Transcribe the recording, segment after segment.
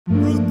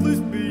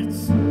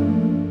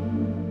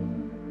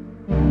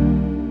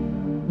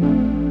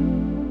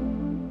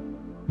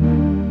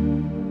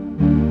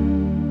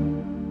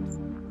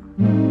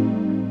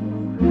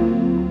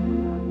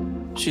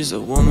She's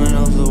a woman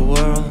of the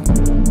world,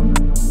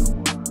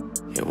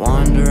 a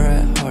wanderer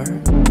at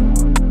heart.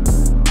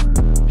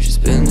 She's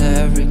been to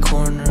every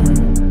corner,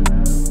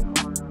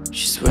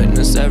 she's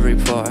witnessed every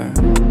part.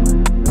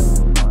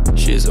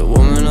 She's a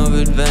woman of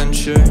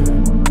adventure,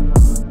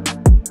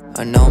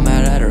 a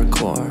nomad at her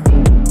core.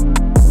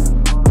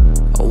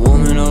 A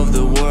woman of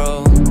the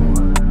world,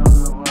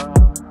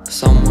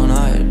 someone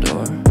I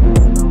adore.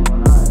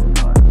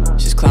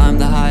 She's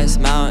climbed the highest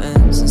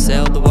mountains and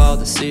sailed the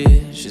wildest seas.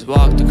 She's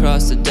walked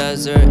across the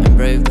desert and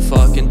braved the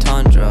fucking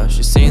tundra.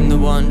 She's seen the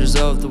wonders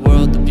of the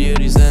world, the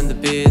beauties and the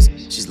beasts.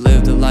 She's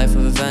lived a life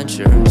of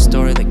adventure, a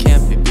story that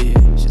can't be beat.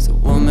 She's a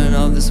woman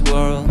of this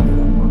world,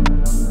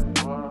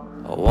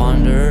 a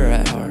wanderer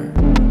at heart.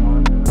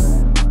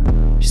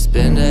 She's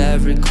been to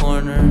every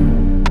corner,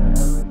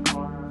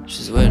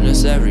 she's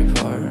witnessed every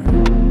part.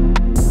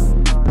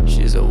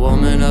 She's a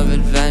woman of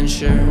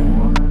adventure,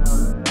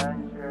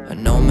 a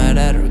nomad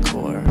at her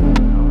core.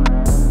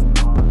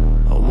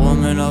 A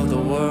woman of the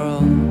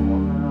world,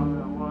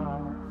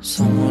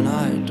 someone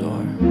I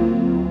adore.